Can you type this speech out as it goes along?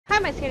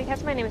my Scaredy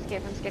Cats, my name is Kate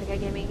from Scaredy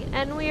Cat Gaming,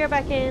 and we are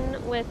back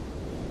in with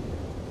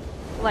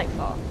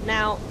Lightfall.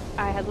 Now,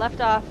 I had left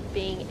off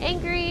being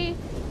angry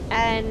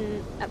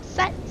and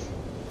upset.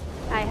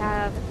 I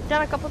have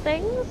done a couple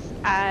things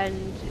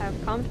and have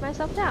calmed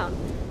myself down.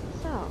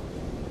 So,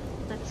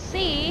 let's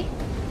see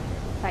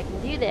if I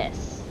can do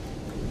this.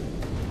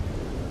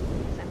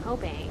 Because I'm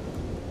hoping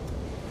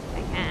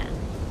I can.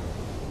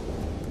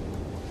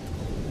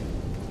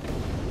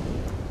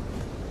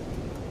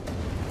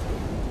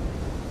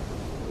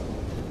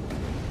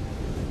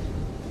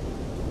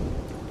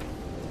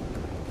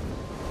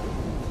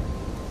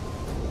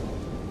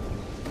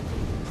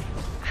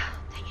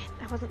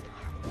 Wasn't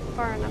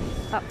far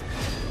enough up.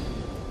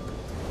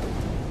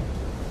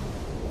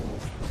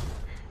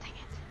 Dang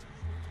it.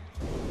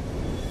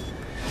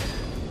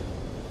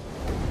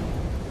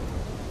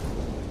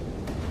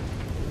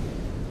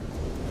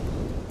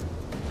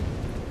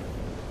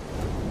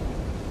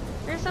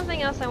 There's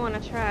something else I want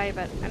to try,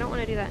 but I don't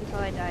want to do that until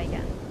I die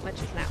again, which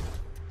is now.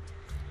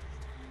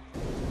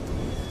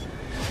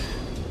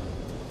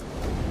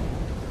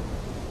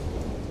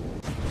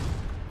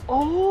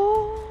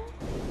 Oh!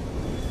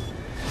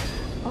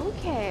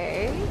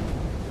 Okay.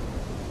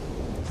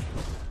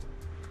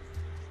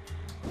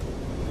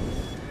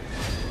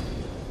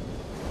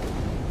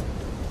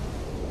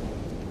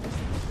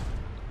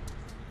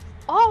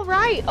 All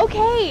right.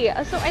 Okay.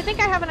 So I think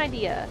I have an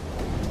idea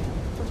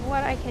of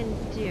what I can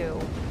do.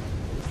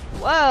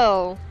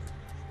 Whoa.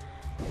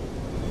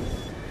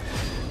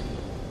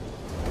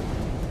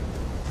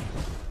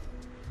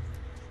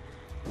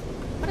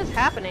 What is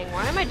happening?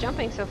 Why am I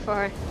jumping so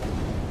far?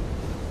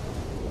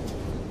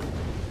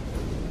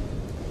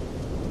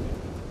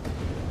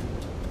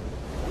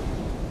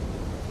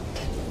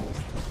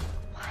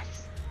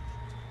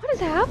 What is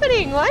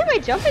happening? Why am I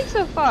jumping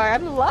so far?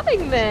 I'm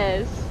loving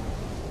this.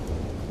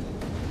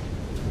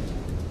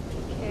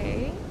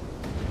 Okay.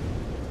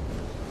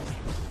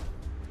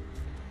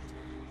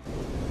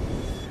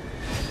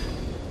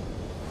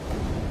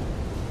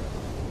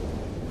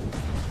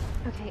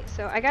 Okay,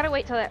 so I gotta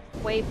wait till that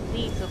wave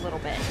leaves a little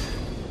bit.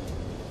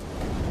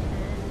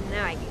 And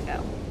now I can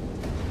go.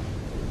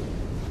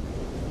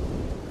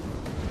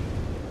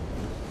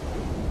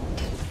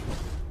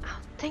 Oh,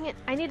 dang it.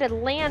 I need to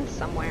land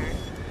somewhere.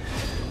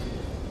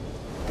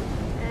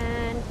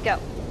 Go.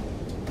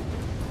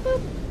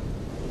 Boop.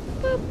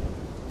 Boop.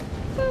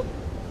 Boop.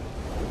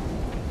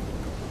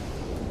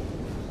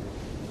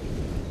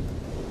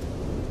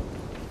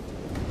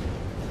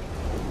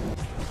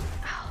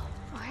 Oh,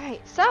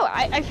 alright. So,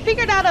 I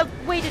figured out a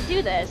way to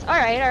do this.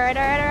 Alright.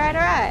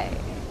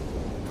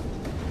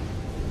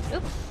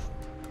 Oops.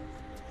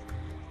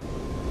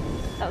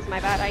 That was my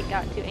bad. I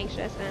got too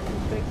anxious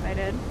and too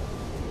excited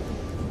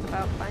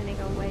about finding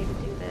a way to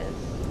do this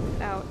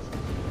without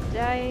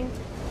dying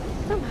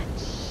so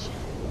much.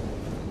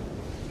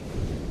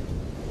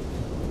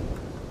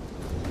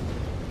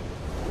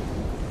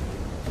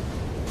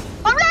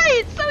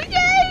 So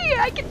yay!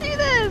 I can do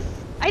this!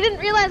 I didn't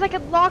realize I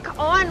could lock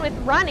on with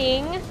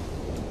running.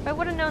 If I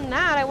would have known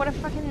that, I would have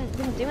fucking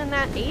been doing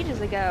that ages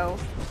ago.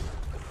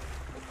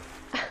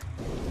 I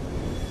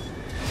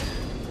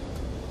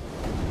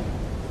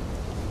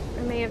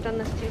may have done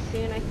this too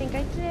soon. I think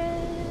I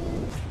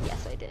did.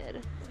 Yes, I did.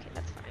 Okay,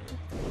 that's fine.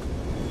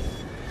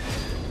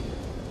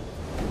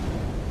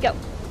 Go.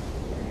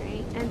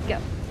 Alright, and go.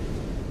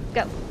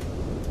 Go.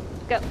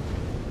 Go.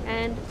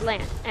 And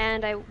land.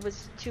 And I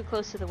was too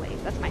close to the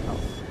wave. That's my fault.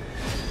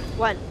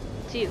 1,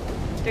 2,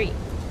 3,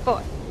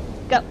 4.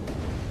 Go.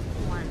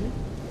 1,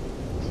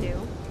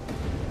 2,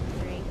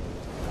 3.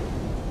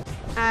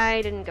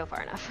 I didn't go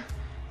far enough.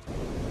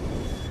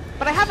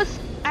 But I have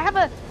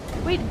a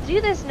way to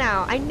do this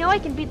now. I know I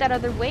can beat that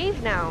other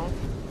wave now.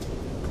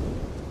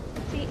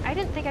 See, I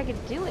didn't think I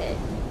could do it,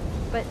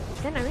 but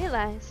then I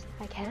realized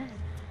I can.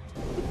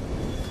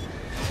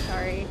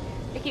 Sorry.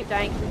 I keep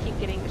dying because I keep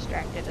getting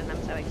distracted and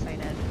I'm so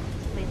excited.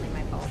 It's mainly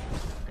my fault.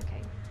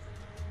 Okay.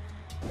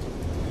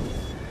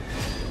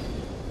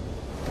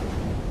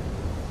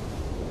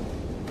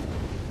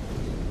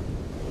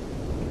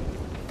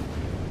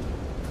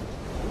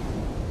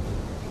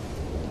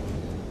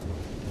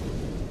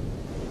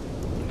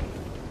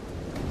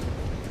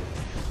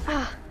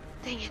 Ah,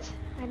 dang it.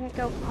 I didn't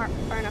go far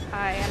enough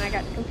high and I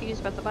got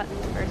confused about the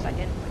buttons for a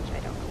second, which I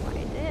don't know why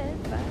I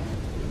did, but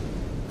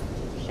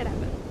shit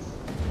happens.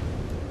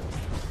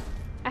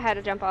 I had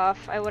to jump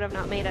off. I would have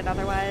not made it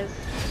otherwise.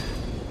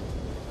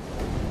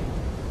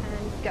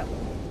 And go.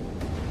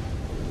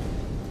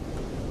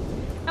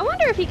 I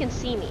wonder if he can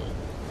see me,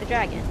 the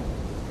dragon.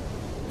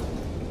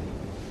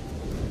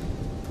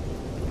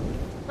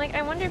 Like,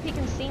 I wonder if he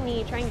can see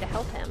me trying to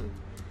help him.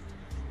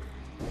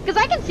 Because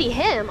I can see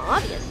him,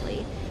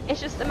 obviously. It's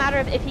just a matter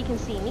of if he can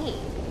see me,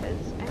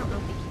 because I don't know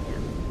if he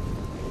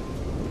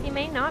can. He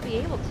may not be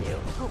able to.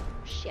 Oh,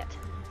 shit.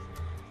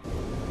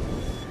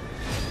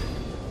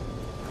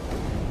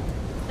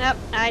 Nope,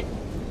 I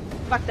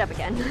fucked up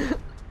again.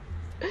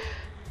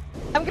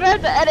 I'm gonna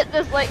have to edit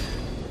this, like,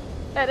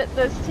 edit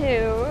this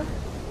too.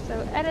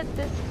 So edit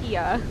this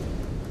here.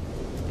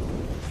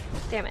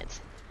 Damn it.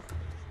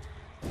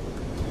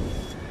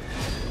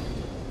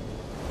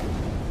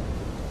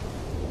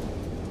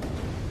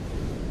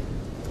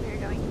 We're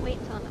going to wait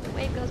until another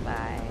wave goes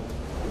by.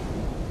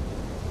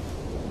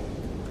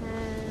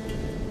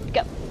 And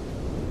go.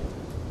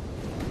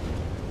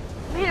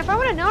 Man, if I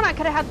would have known I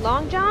could have had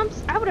long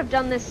jumps, I would have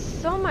done this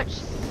so much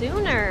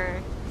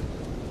sooner.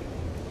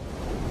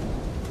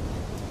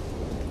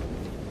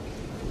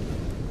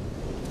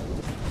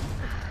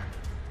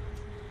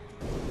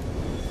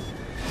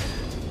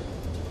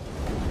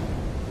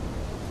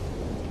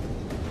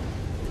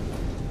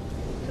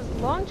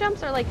 Long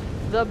jumps are like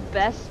the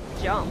best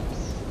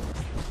jumps.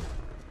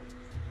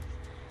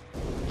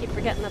 Keep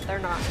forgetting that they're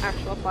not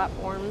actual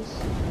platforms.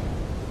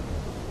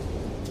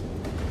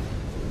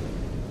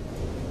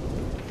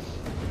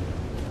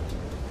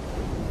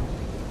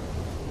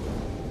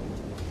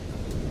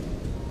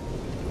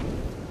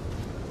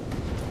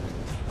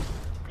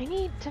 I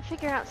need to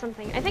figure out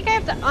something. I think I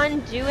have to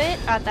undo it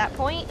at that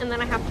point and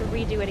then I have to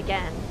redo it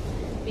again.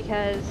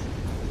 Because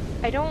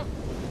I don't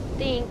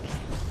think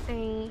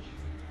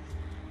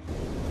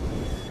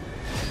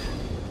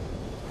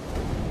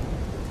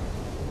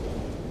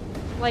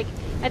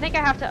I think I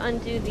have to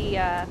undo the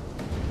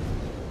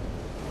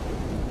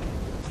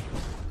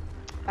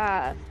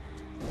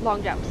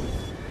long jumps,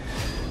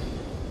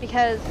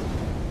 because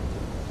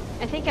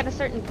I think at a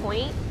certain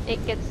point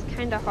it gets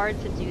kind of hard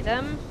to do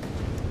them,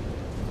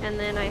 and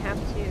then I have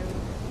to,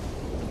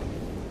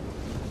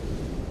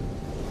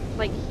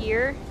 like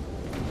here,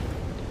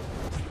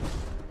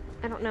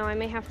 I don't know, I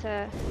may have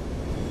to,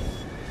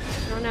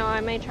 I don't know,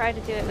 I may try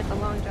to do it with the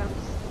long jumps.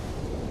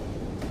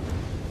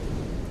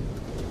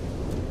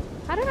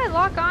 How did I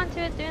lock onto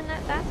it doing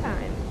that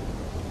time?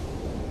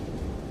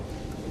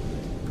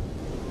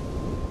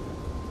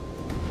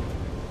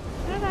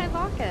 How did I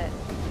lock it?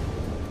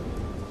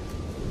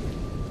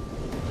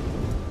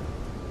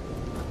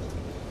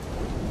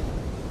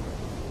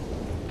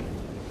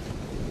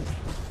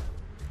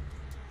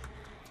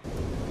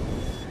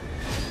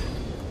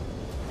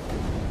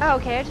 Oh,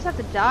 okay, I just have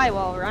to die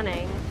while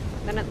running.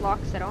 Then it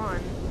locks it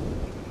on.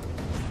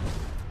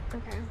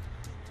 Okay.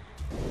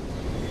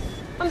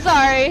 I'm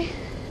sorry.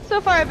 So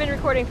far I've been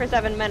recording for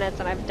 7 minutes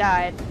and I've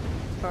died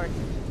for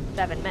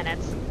 7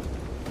 minutes.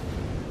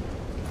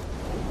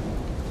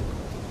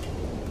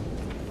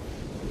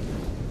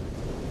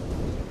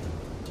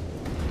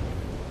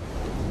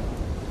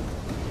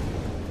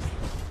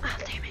 Oh,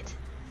 damn it.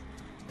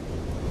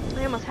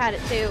 I almost had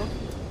it too.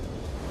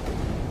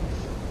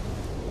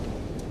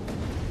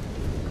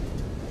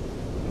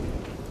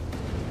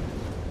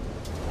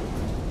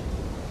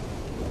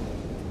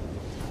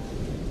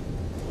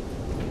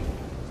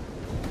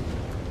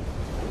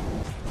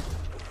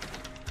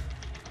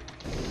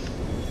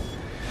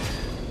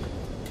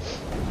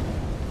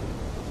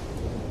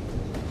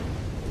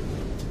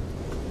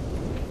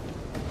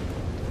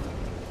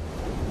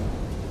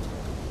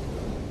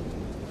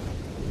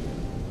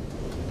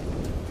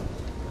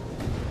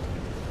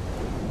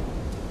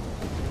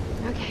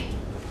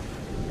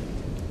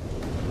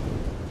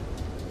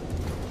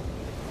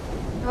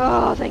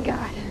 Oh, thank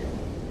God.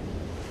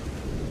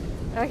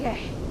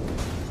 Okay.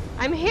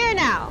 I'm here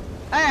now.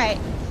 Alright,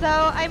 so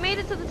I made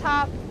it to the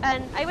top,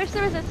 and I wish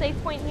there was a safe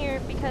point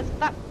here, because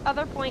that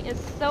other point is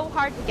so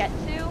hard to get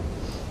to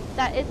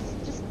that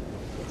it's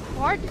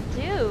hard to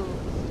do.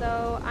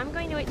 So I'm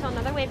going to wait till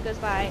another wave goes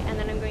by, and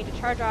then I'm going to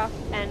charge off,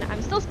 and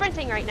I'm still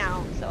sprinting right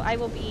now, so I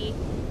will be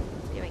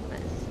doing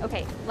this.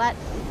 Okay, let's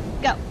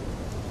go.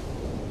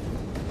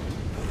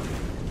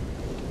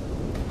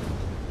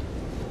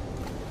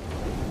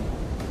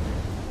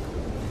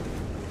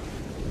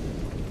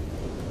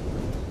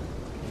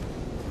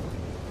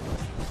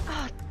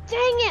 Dang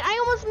it, I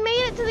almost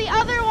made it to the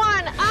other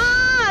one!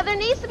 Ah, there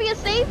needs to be a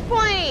save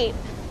point!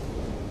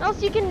 Or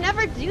else you can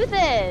never do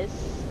this!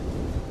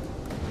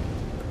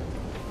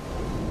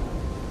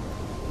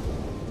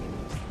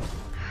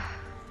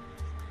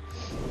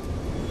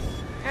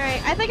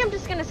 Alright, I think I'm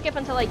just gonna skip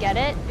until I get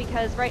it,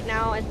 because right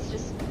now it's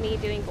just me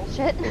doing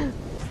bullshit.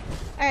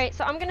 Alright,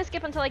 so I'm gonna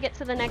skip until I get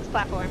to the next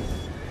platform.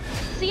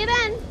 See you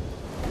then!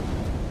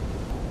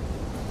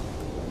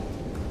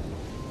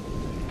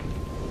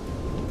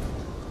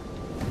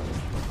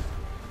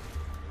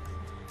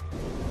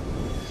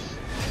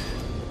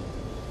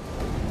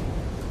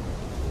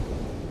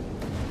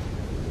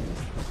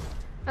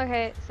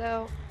 Okay,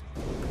 so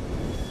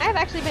I've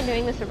actually been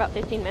doing this for about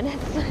 15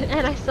 minutes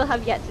and I still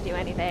have yet to do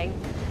anything.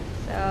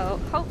 So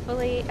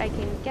hopefully I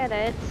can get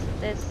it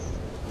this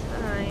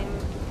time,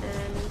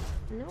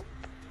 and nope.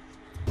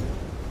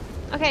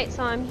 Okay,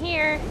 so I'm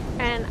here,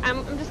 and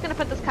I'm just gonna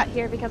put this cut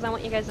here because I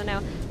want you guys to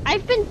know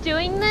I've been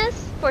doing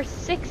this for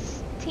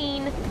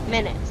 16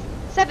 minutes,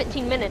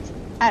 17 minutes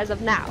as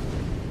of now,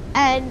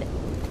 and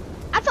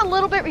that's a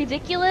little bit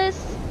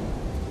ridiculous,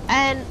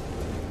 and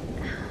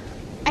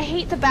I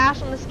hate to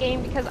bash on this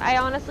game because I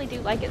honestly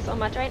do like it so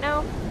much right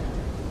now,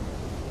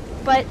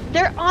 but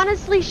there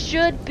honestly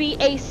should be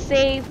a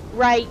save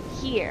right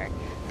here,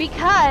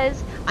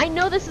 because I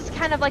know this is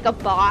kind of like a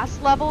boss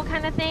level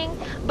kind of thing,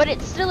 but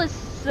it still is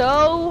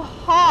so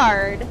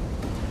hard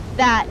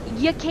that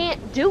you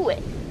can't do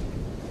it.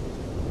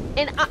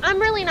 And I'm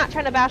really not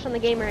trying to bash on the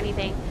game or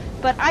anything,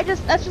 but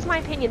that's just my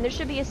opinion. There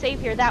should be a save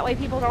here. That way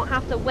people don't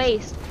have to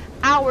waste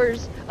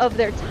hours of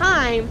their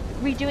time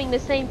redoing the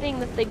same thing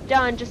that they've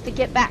done just to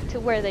get back to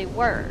where they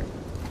were.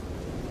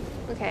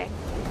 Okay.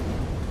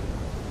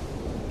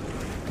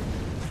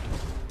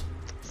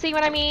 See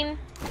what I mean?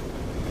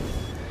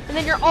 And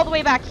then you're all the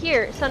way back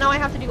here, so now I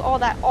have to do all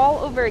that all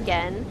over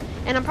again,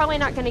 and I'm probably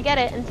not going to get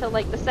it until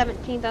like the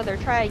 17th other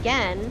try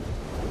again,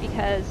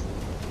 because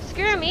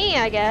screw me,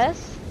 I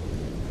guess.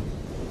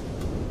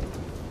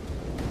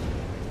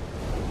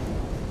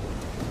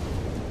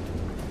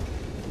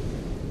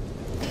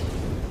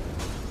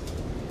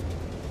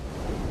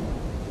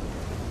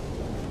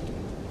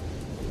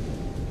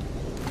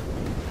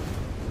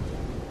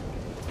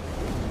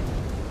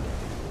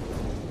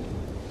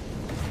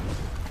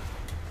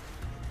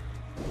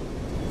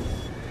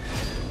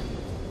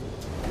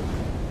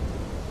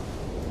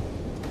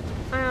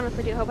 I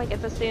honestly do hope I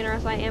get this sooner,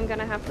 as I am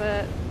gonna have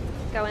to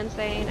go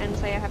insane and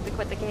say I have to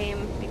quit the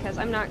game, because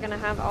I'm not gonna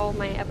have all of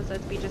my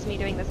episodes be just me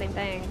doing the same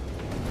thing.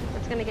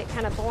 It's gonna get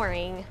kind of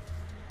boring.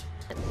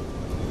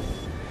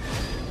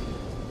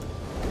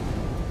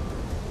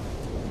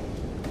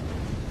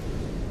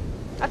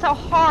 That's how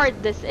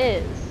hard this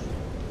is.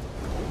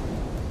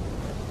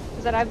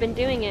 Is that I've been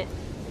doing it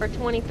for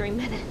 23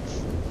 minutes.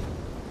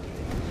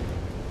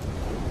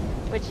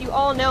 Which you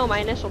all know my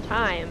initial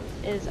time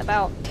is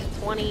about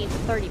 20 to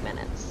 30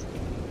 minutes.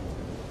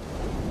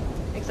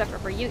 Except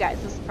for you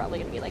guys, this is probably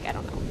going to be like, I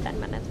don't know, 10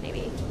 minutes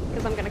maybe.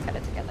 Because I'm going to cut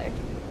it together.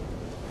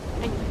 I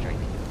need a drink.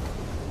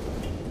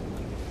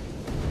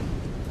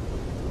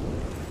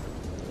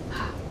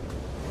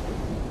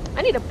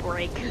 I need a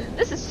break.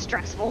 This is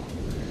stressful.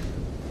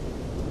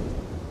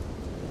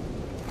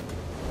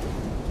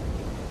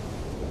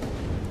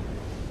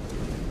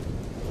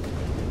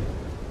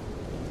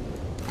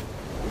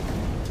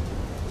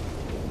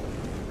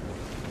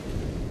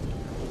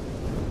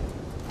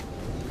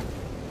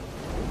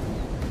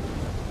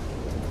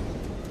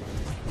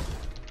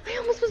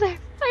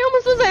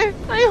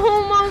 I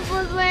almost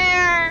was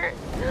there!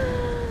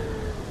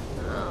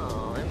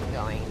 Oh, I'm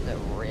going to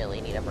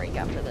really need a break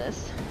after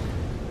this.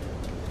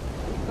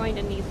 I'm going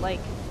to need like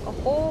a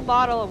whole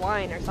bottle of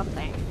wine or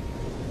something.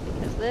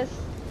 Because this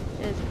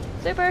is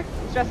super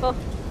stressful.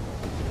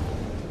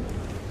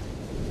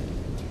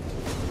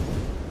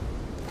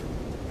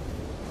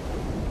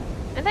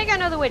 I think I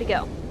know the way to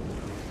go.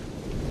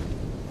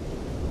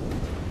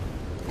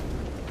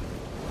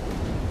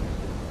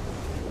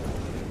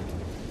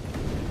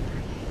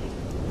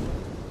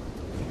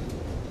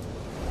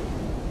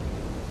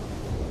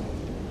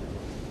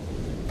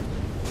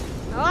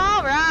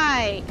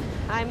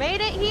 I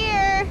made it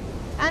here,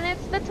 and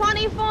it's the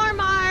 24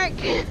 mark.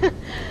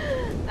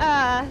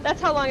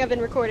 That's how long I've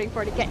been recording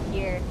for to get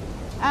here.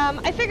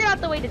 I figured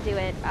out the way to do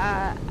it,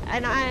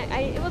 and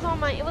it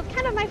was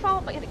kind of my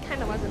fault, but it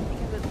kind of wasn't,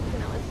 because it's, you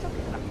know, it's still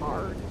kind of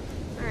hard.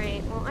 All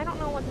right, well, I don't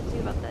know what to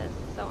do about this,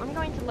 so I'm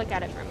going to look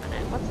at it for a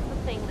minute. What's the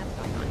thing that's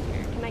going on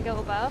here? Can I go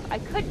above? I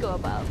could go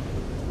above.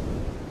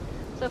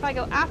 So if I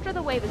go after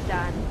the wave is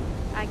done,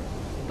 I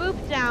boop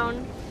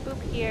down,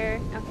 boop here.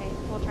 Okay,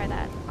 we'll try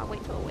that. I'll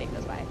wait till the wave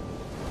goes by.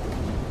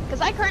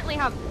 Because I currently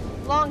have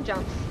long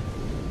jumps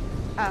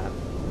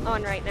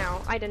on right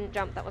now. I didn't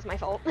jump, that was my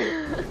fault.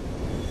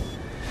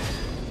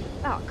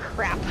 Oh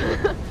crap.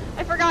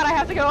 I forgot I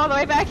have to go all the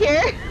way back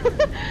here.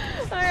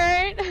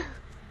 Alright.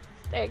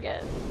 Dang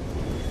it.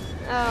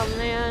 Oh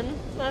man,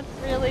 that's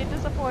really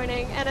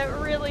disappointing, and it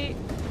really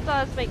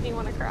does make me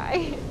want to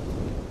cry.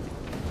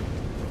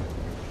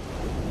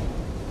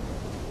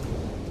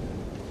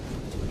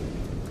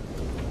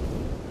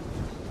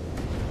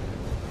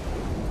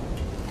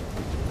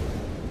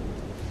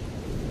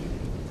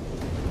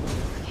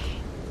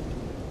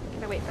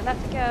 Wait for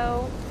that to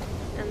go,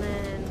 and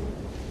then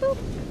boop,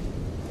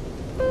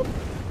 boop,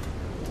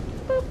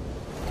 boop,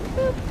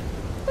 boop,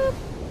 boop,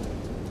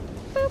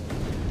 boop,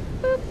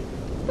 boop,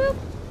 boop,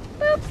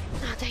 boop.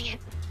 Oh, dang it.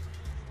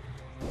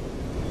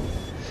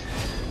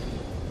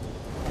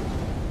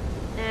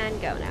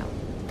 And go now.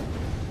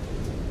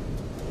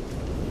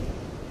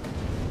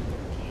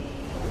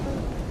 Okay,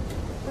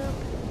 boop,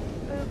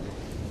 boop,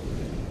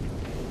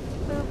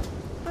 boop, boop,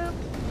 boop,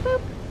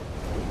 boop.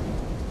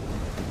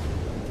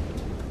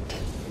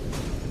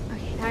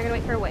 Now I gotta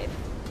wait for a wave.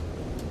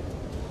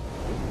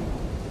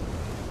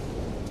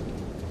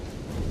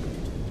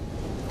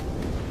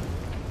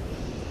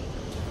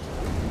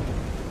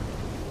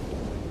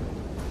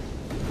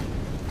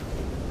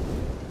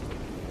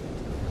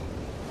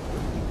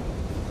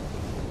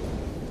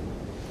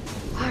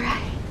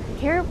 Alright,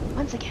 here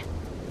once again.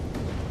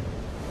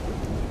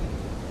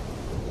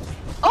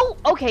 Oh,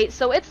 okay,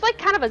 so it's like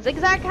kind of a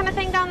zigzag kind of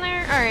thing down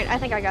there. Alright, I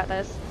think I got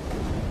this.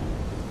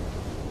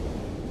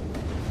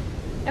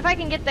 If I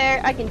can get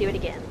there, I can do it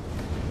again.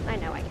 I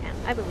know I can.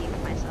 I believe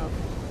in myself.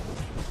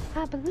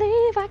 I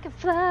believe I can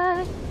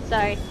fly.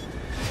 Sorry.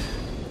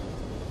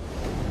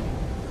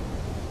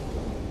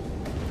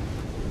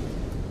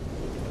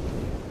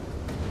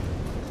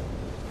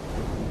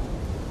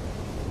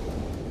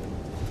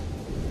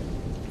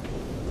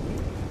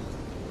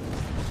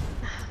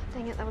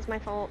 was my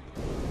fault.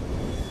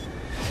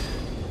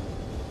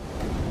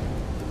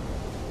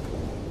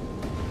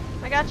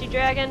 I got you,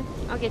 dragon.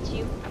 I'll get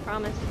you, I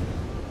promise.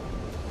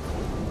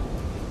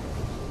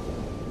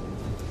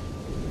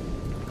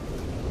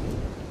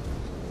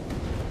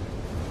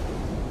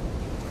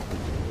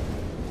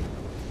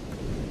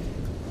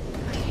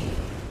 Okay,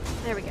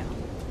 there we go.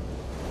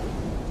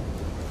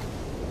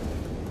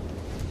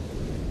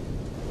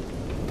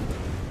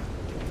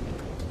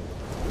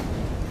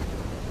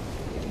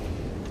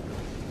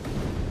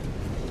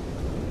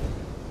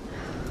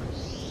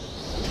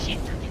 Shit,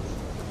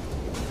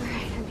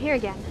 alright, I'm here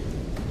again.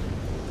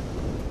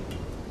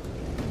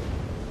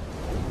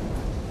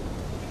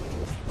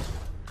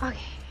 Okay,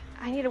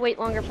 I need to wait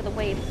longer for the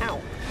wave. Ow.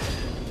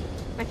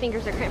 My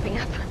fingers are cramping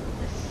up.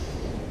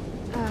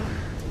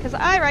 Because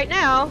I, right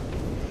now,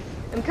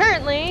 am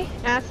currently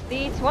at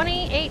the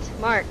 28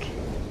 mark.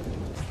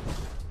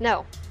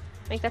 No,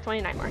 make that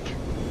 29 mark.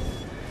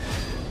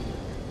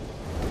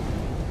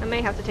 I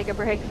may have to take a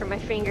break from my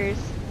fingers.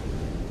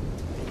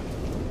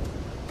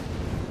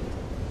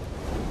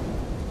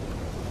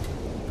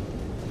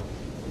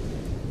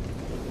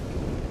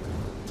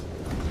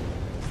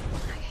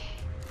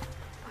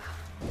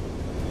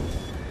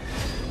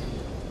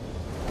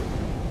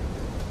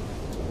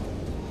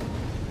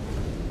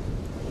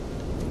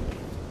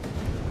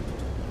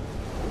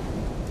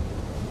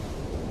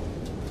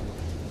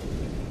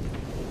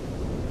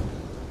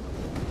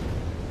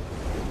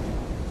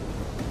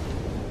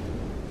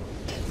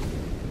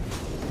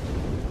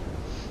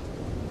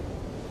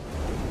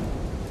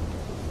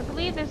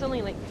 There's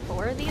only like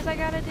 4 of these I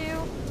gotta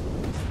do,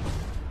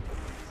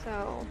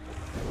 so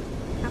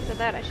after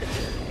that I should be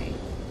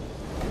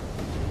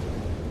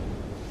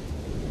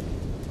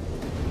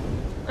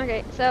okay.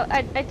 Okay, so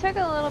I took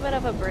a little bit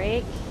of a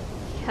break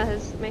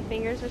because my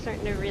fingers were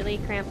starting to really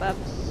cramp up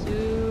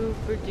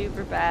super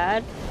duper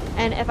bad,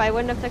 and if I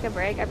wouldn't have took a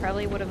break I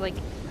probably would have like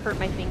hurt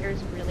my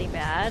fingers really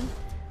bad.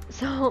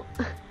 So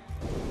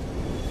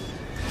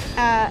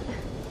I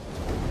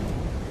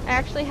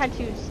actually had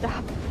to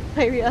stop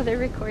my other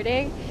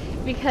recording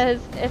because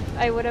if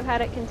I would have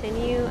had it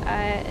continue,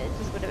 it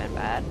just would have been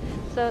bad.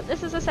 So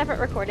this is a separate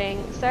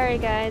recording. Sorry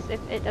guys if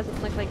it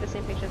doesn't look like the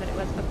same picture that it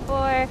was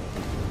before.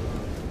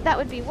 That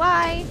would be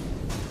why.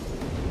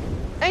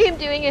 I am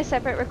doing a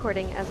separate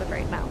recording as of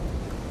right now.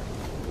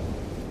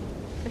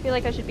 I feel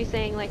like I should be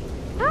saying like,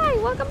 hi,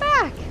 welcome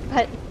back,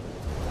 but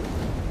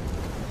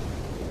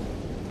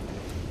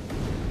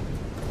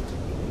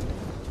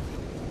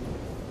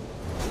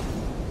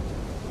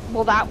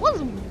well, that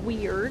was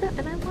weird,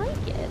 and I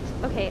like it.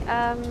 Okay,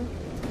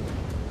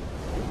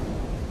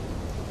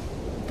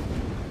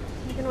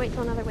 you can wait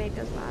till another wave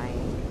goes by.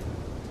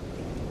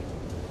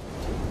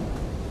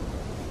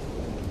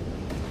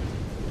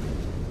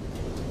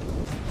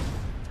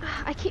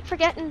 I keep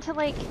forgetting to,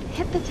 like,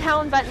 hit the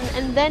down button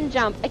and then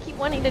jump. I keep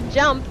wanting to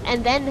jump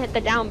and then hit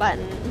the down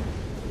button.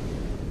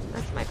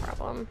 That's my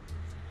problem.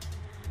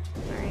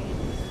 Alright.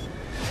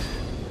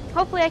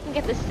 Hopefully I can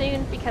get this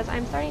soon, because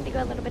I'm starting to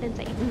go a little bit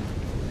insane.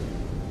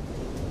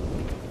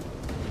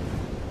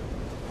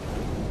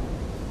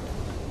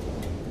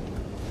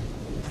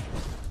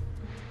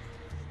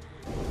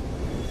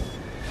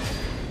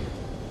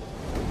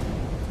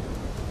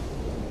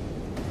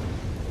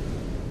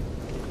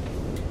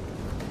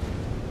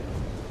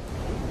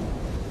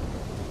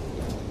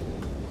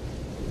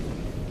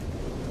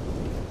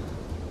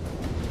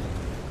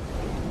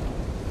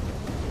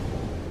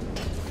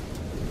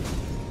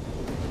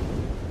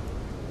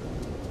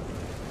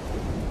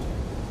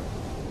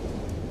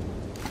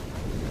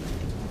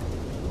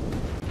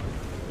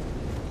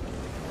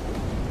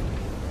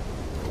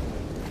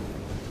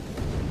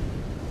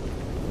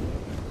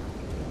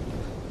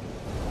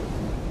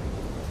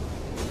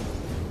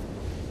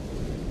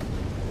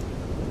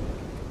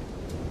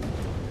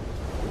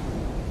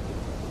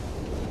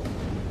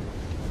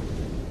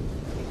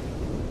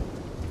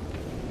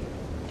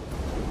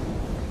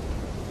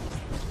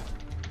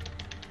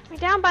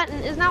 Down button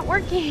is not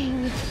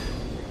working.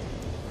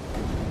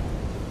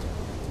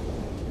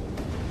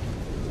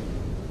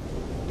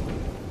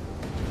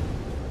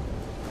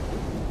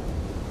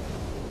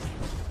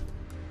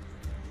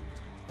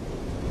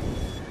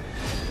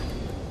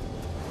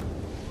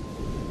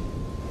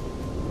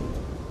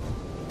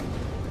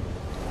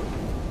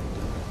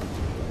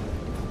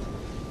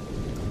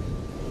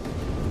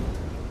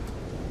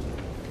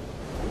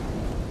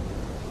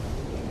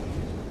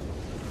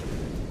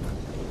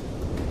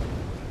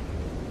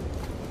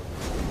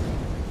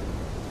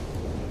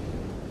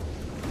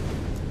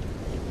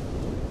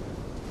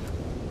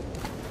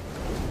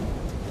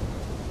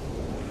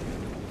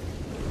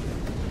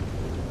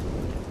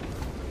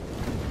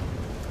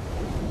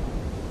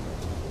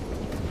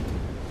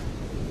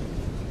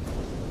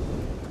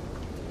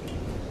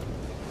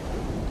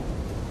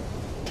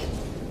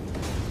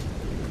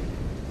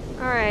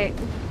 Alright.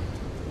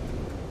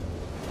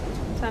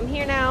 So I'm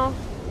here now.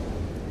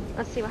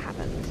 Let's see what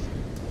happens.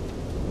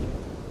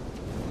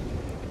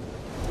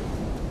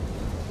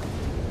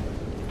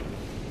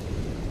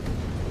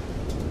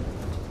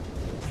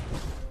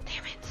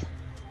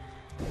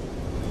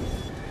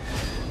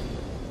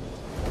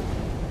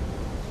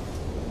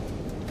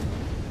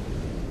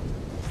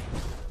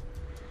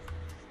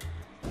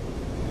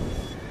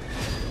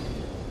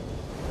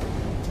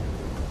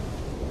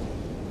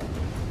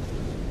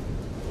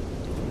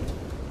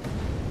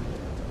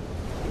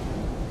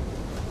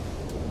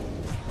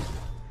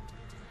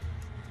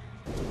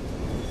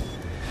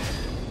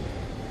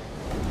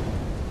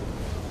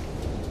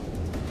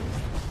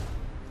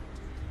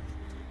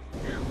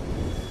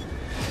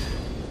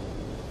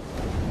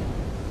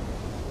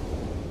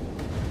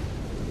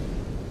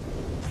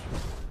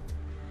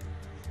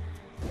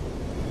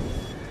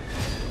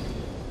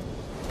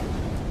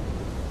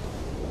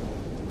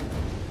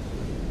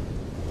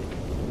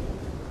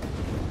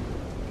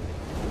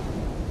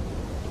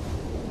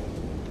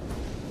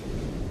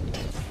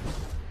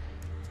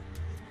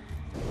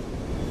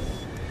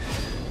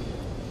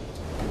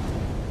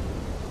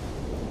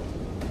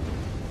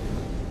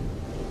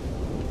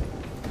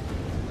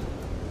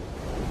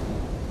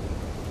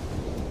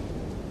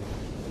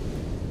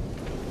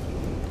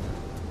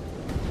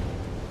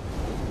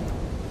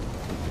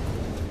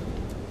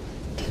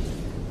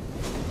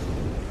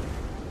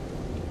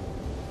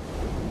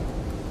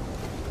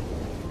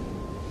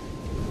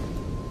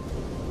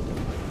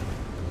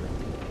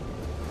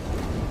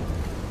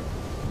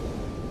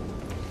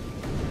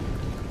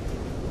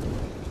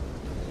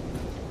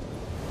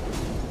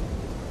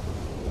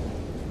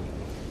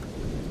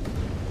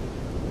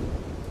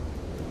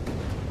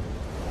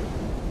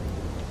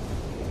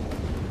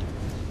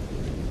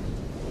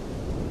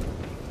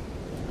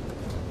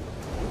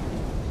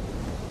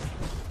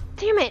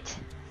 Damn it!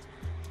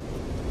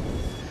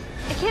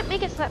 I can't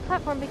make it to that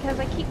platform because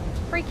I keep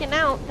freaking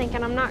out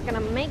thinking I'm not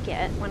gonna make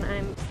it when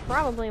I'm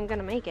probably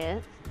gonna make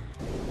it.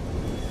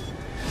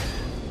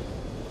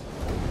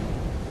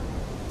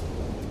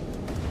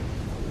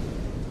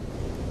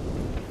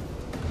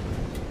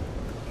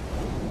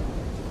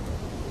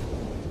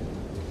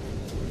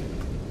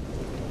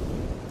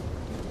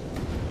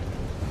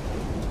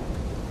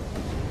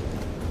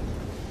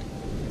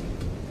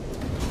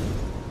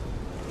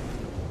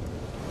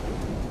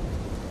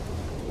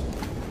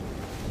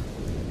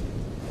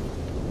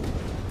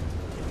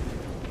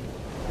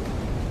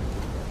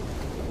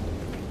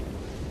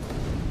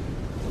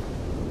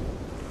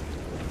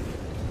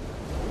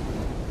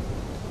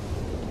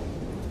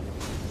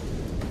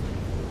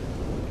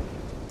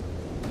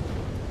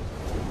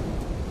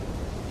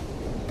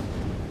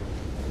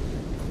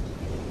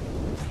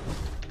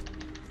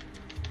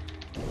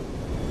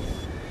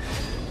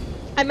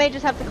 I may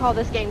just have to call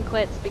this game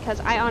quits because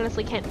I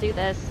honestly can't do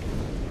this.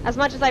 As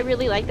much as I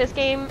really like this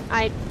game,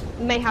 I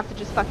may have to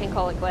just fucking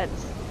call it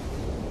quits.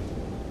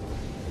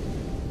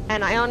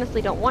 And I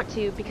honestly don't want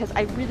to because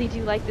I really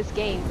do like this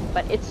game,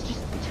 but it's just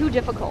too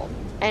difficult.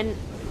 And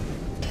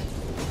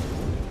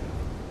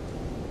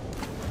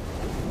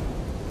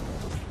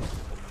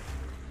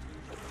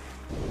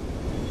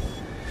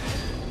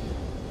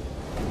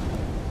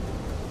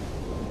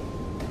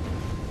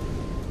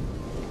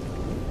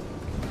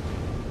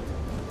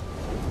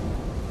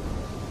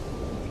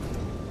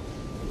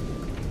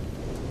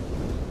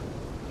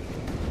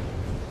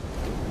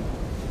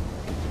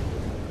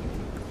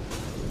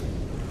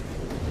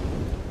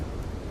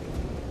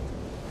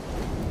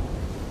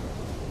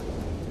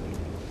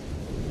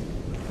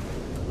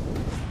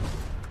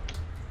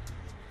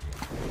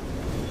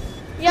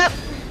yep,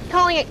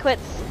 calling it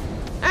quits.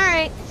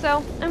 Alright,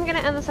 so I'm gonna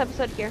end this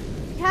episode here.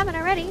 If you haven't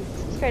already,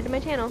 subscribe to my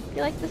channel. If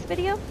you like this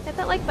video, hit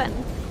that like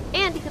button.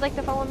 And if you'd like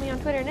to follow me on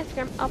Twitter and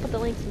Instagram, I'll put the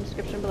links in the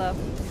description below.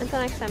 Until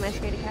next time, I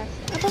ScarityCast.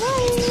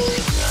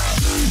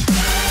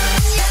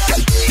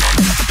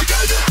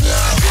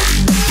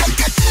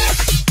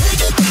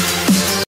 Bye-bye!